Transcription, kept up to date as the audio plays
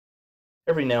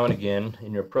Every now and again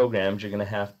in your programs, you're going to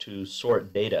have to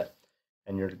sort data.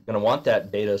 And you're going to want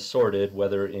that data sorted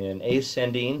whether in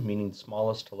ascending, meaning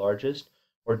smallest to largest,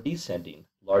 or descending,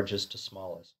 largest to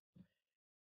smallest.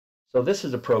 So this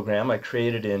is a program I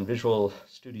created in Visual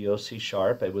Studio C#.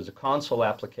 It was a console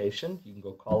application. You can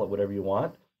go call it whatever you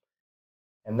want.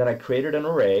 And then I created an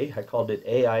array. I called it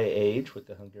AI age with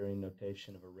the Hungarian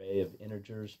notation of array of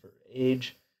integers for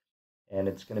age. And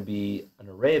it's going to be an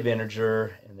array of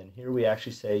integer. And then here we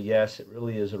actually say, yes, it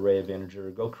really is an array of integer.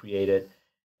 Go create it.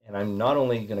 And I'm not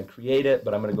only going to create it,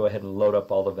 but I'm going to go ahead and load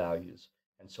up all the values.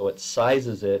 And so it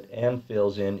sizes it and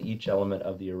fills in each element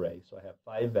of the array. So I have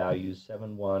 5 values,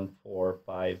 7, 1, 4,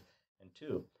 5, and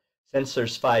 2. Since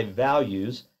there's 5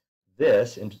 values,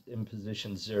 this in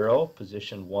position 0,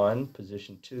 position 1,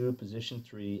 position 2, position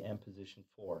 3, and position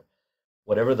 4.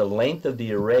 Whatever the length of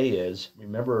the array is,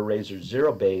 remember arrays are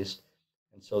 0-based,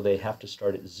 and so they have to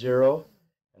start at 0.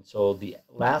 And so the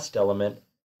last element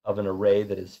of an array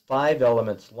that is 5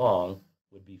 elements long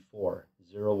would be 4,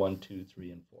 0, 1, 2,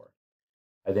 3, and 4.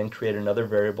 I then create another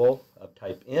variable of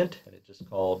type int, and it's just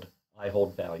called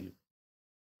iHoldValue.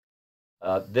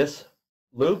 This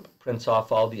loop prints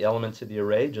off all the elements of the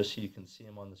array just so you can see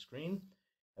them on the screen.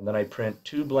 And then I print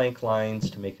 2 blank lines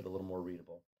to make it a little more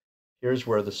readable. Here's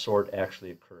where the sort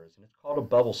actually occurs. And it's called a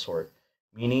bubble sort,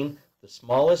 meaning the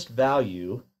smallest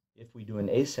value, if we do an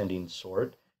ascending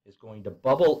sort, is going to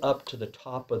bubble up to the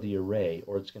top of the array,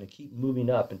 or it's going to keep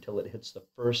moving up until it hits the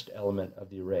first element of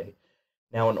the array.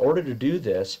 Now, in order to do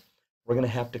this, we're going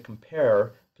to have to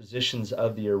compare positions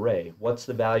of the array. What's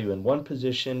the value in one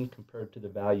position compared to the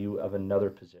value of another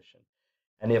position?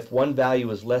 And if one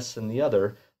value is less than the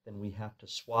other, then we have to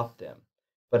swap them.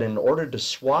 But in order to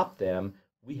swap them,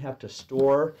 we have to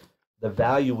store the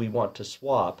value we want to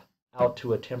swap out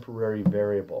to a temporary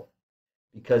variable.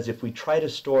 Because if we try to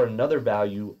store another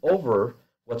value over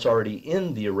what's already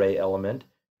in the array element,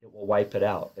 it will wipe it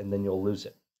out, and then you'll lose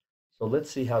it. So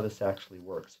let's see how this actually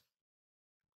works.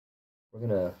 We're going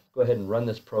to go ahead and run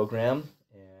this program,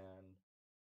 and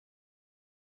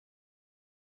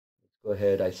let's go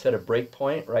ahead. I set a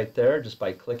breakpoint right there just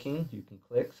by clicking. You can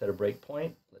click, set a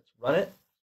breakpoint. Let's run it.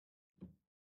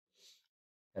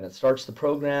 And it starts the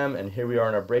program, and here we are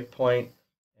in our breakpoint,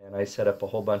 and I set up a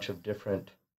whole bunch of different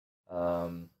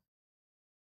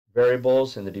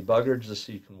variables in the debugger just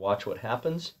so you can watch what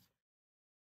happens.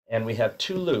 And we have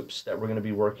 2 loops that we're going to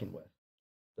be working with.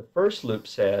 The first loop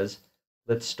says,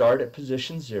 let's start at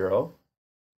position 0,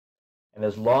 and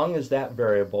as long as that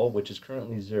variable, which is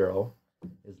currently 0,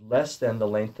 is less than the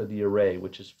length of the array,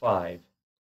 which is 5,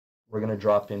 we're going to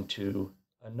drop into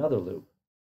another loop.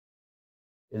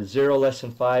 Is 0 less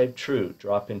than 5? True.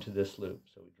 Drop into this loop.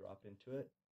 So we drop into it.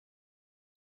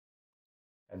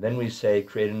 And then we say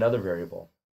create another variable.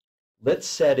 Let's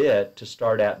set it to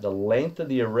start at the length of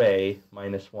the array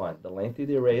minus 1. The length of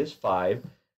the array is 5,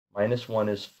 minus 1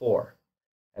 is 4.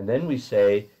 And then we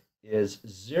say is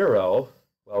 0,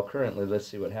 well currently let's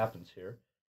see what happens here,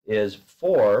 is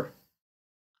 4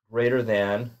 greater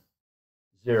than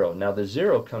 0. Now the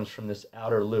 0 comes from this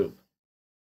outer loop.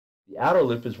 The outer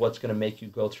loop is what's going to make you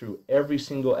go through every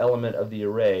single element of the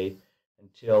array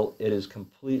until it is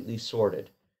completely sorted.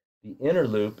 The inner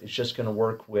loop is just going to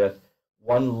work with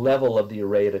one level of the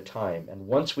array at a time. And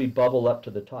once we bubble up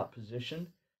to the top position,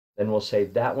 then we'll say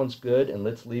that one's good and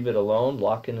let's leave it alone,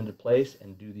 lock it into place,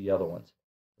 and do the other ones.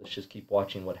 Let's just keep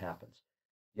watching what happens.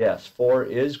 Yes, 4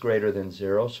 is greater than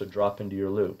 0, so drop into your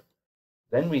loop.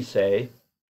 Then we say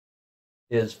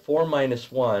is 4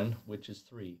 minus 1, which is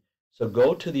 3. So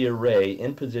go to the array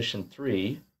in position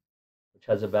 3, which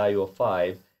has a value of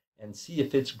 5, and see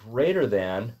if it's greater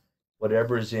than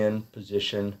whatever is in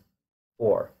position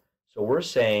 4. So we're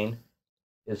saying,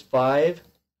 is 5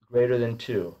 greater than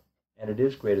 2? And it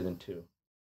is greater than 2.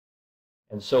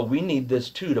 And so we need this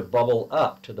 2 to bubble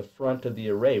up to the front of the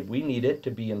array. We need it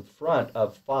to be in front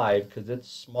of 5 because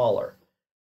it's smaller.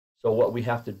 So what we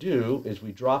have to do is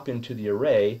we drop into the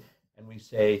array and we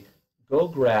say, go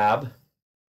grab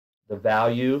the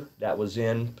value that was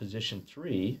in position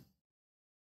 3,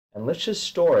 and let's just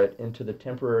store it into the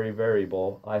temporary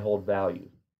variable iHoldValue.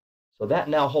 So that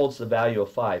now holds the value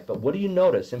of 5. But what do you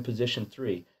notice in position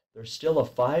 3? There's still a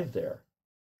 5 there.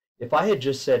 If I had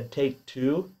just said take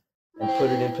 2 and put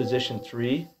it in position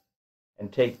 3,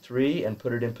 and take 3 and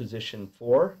put it in position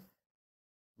 4,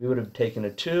 we would have taken a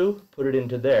 2, put it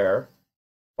into there,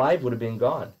 5 would have been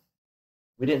gone.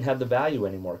 We didn't have the value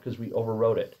anymore because we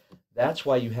overwrote it. That's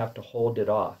why you have to hold it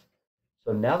off.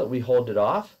 So now that we hold it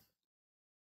off,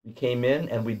 we came in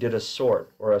and we did a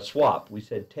sort or a swap. We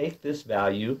said take this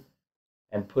value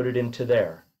and put it into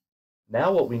there.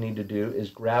 Now what we need to do is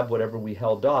grab whatever we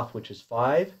held off, which is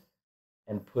 5,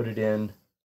 and put it in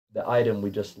the item we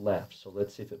just left. So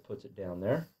let's see if it puts it down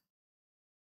there.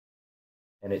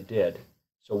 And it did.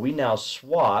 So we now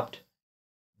swapped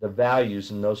the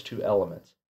values in those two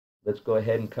elements. Let's go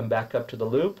ahead and come back up to the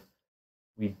loop.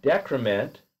 We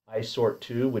decrement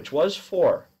IS302, which was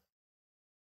 4.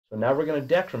 So now we're going to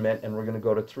decrement and we're going to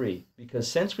go to 3. Because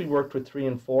since we worked with 3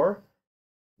 and 4,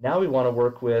 now we want to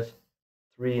work with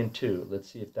 3 and 2. Let's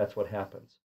see if that's what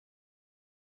happens.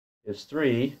 Is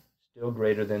 3 still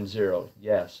greater than 0?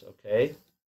 Yes. Okay.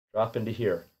 Drop into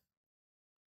here.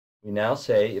 We now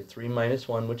say if 3 minus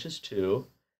 1, which is 2,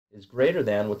 is greater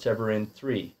than whatever in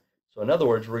 3. So in other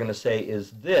words, we're going to say,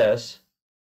 is this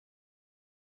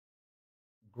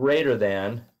greater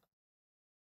than,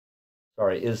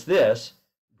 is this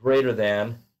greater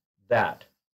than that?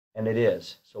 And it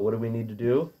is. So what do we need to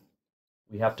do?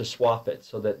 We have to swap it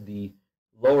so that the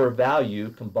lower value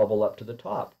can bubble up to the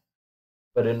top.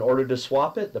 But in order to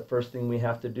swap it, the first thing we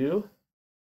have to do,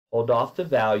 hold off the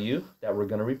value that we're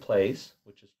going to replace,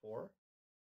 which is 4.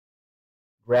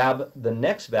 Grab the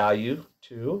next value,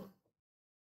 2,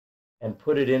 and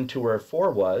put it into where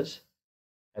 4 was,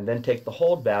 and then take the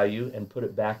hold value and put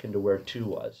it back into where 2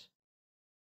 was.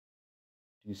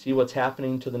 Do you see what's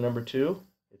happening to the number 2?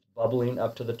 It's bubbling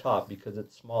up to the top because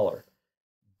it's smaller.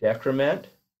 Decrement.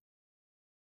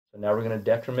 So now we're going to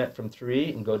decrement from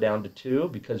 3 and go down to 2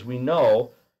 because we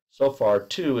know so far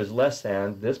 2 is less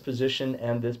than this position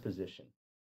and this position.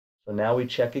 So now we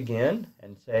check again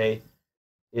and say,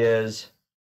 is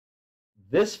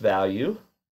this value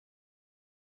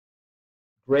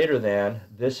greater than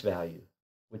this value?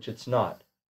 Which it's not.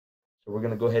 So we're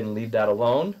going to go ahead and leave that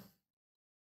alone.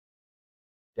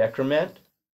 Decrement.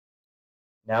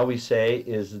 Now we say,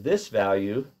 is this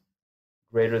value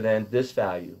greater than this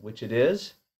value? Which it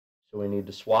is. So we need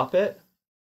to swap it.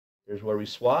 Here's where we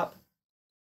swap.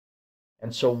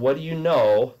 And so what do you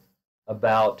know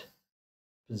about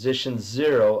position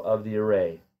 0 of the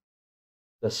array?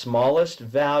 The smallest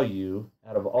value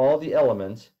out of all the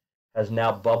elements has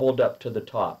now bubbled up to the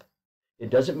top. It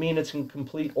doesn't mean it's in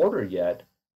complete order yet,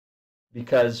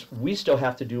 because we still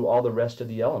have to do all the rest of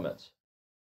the elements.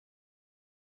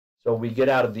 So we get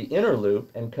out of the inner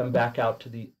loop and come back out to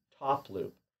the top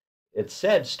loop. It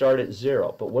said start at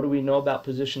 0, but what do we know about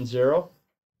position 0?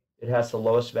 It has the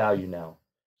lowest value now.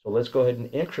 So let's go ahead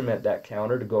and increment that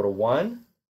counter to go to 1.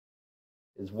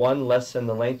 Is 1 less than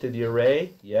the length of the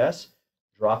array? Yes.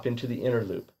 Drop into the inner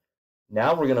loop.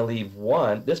 Now we're going to leave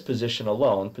 1, this position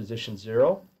alone, position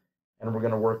 0, and we're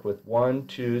going to work with 1,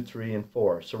 2, 3, and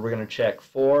 4. So we're going to check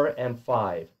 4 and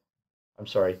 5. I'm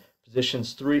sorry,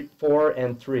 positions 4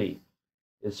 and 3.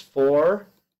 Is 4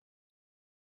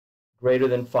 greater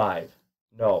than 5?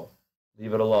 No.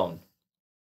 Leave it alone.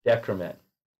 Decrement.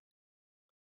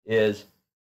 Is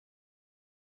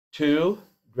 2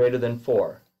 greater than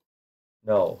 4?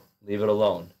 No. Leave it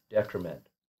alone. Decrement.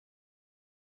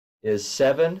 Is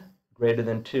 7 greater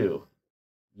than 2?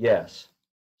 Yes.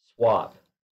 Swap.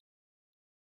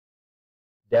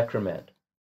 Decrement.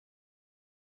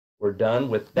 We're done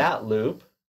with that loop.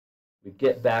 We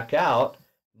get back out.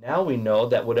 Now we know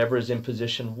that whatever is in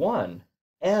position 1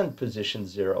 and position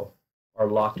 0 are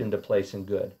locked into place and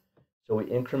good. So we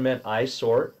increment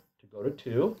ISort to go to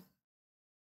 2.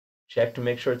 Check to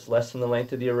make sure it's less than the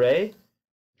length of the array.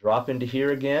 Drop into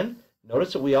here again.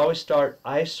 Notice that we always start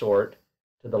ISort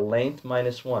to the length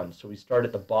minus 1. So we start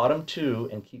at the bottom 2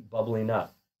 and keep bubbling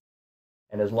up.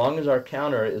 And as long as our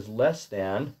counter is as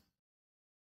long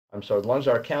as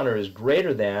our counter is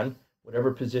greater than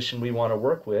whatever position we want to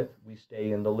work with, we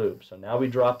stay in the loop. So now we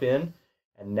drop in,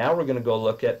 and now we're going to go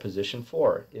look at position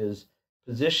 4. Is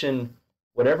position,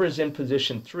 whatever is in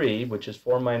position 3, which is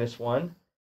 4 minus 1,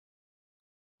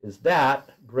 is that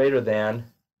greater than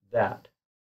that?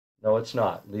 No, it's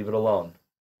not. Leave it alone.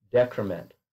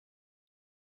 Decrement.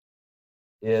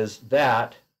 Is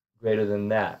that greater than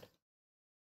that?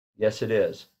 Yes, it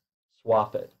is.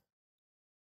 Swap it.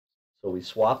 So we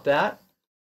swap that.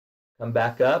 Come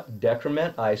back up.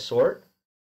 Decrement, ISort.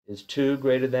 Is 2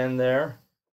 greater than there?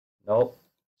 Nope.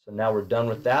 So now we're done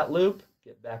with that loop.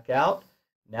 Get back out.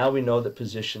 Now we know that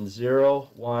position 0,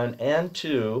 1, and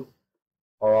 2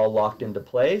 are all locked into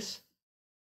place.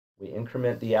 We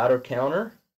increment the outer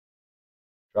counter.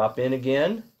 Drop in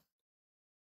again.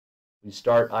 We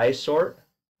start ISort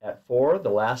at 4, the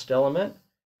last element.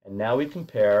 And now we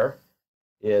compare,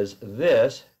 is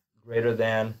this greater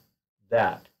than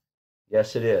that?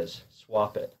 Yes, it is.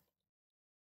 Swap it.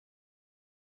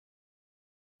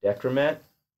 Decrement.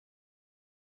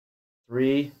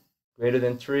 3 greater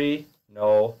than 3?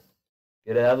 No.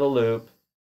 Get out of the loop.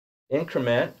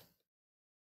 Increment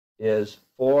is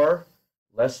 4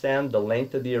 less than the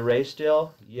length of the array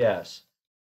still? Yes.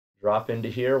 Drop into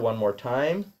here one more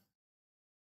time.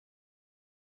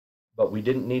 But we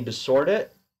didn't need to sort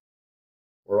it.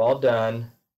 We're all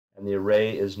done, and the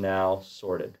array is now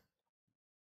sorted.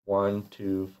 1,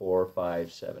 2, 4,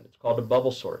 5, 7. It's called a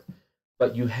bubble sort.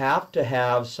 But you have to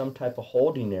have some type of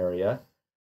holding area.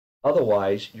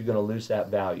 Otherwise, you're going to lose that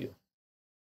value.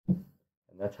 And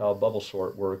that's how a bubble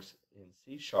sort works in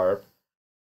C#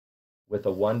 with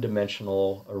a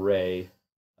one-dimensional array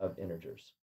of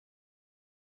integers.